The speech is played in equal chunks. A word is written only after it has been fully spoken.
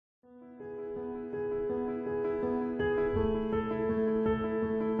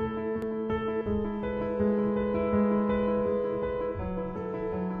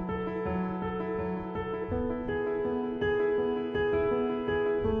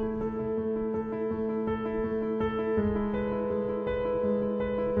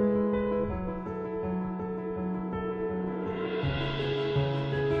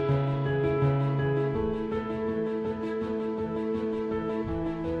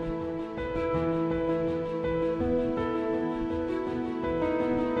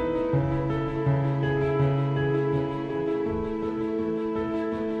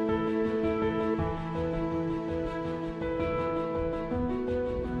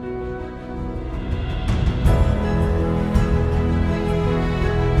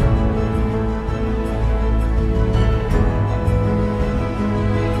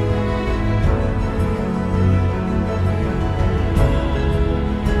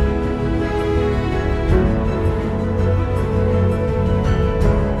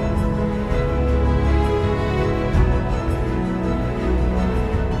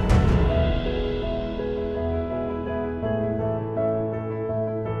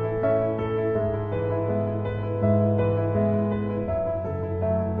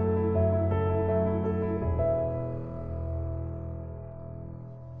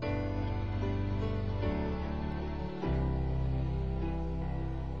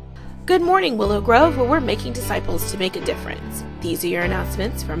Good morning, Willow Grove, where we're making disciples to make a difference. These are your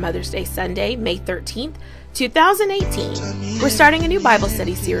announcements for Mother's Day Sunday, May 13th, 2018. We're starting a new Bible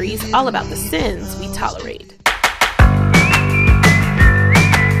study series all about the sins we tolerate.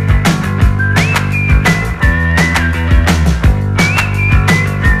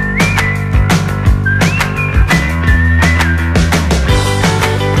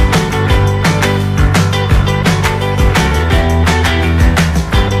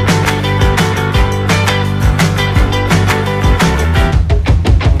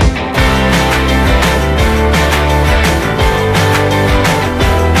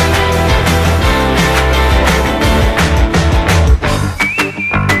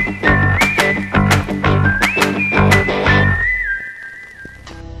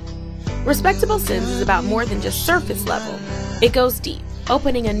 Respectable Sins is about more than just surface level. It goes deep,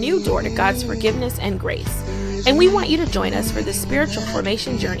 opening a new door to God's forgiveness and grace. And we want you to join us for this spiritual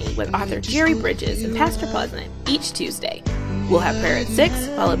formation journey with author Jerry Bridges and Pastor Pleasant each Tuesday. We'll have prayer at 6,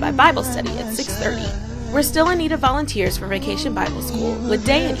 followed by Bible study at 6:30. We're still in need of volunteers for Vacation Bible School. With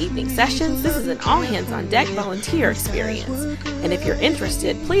day and evening sessions, this is an all-hands-on-deck volunteer experience. And if you're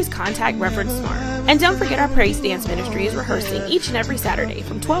interested, please contact Reverend Smart. And don't forget our praise dance ministry is rehearsing each and every Saturday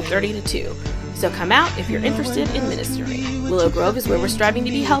from 12:30 to 2. So come out if you're interested in ministering. Willow Grove is where we're striving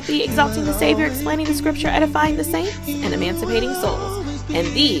to be healthy, exalting the Savior, explaining the Scripture, edifying the saints, and emancipating souls. And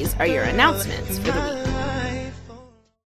these are your announcements for the week.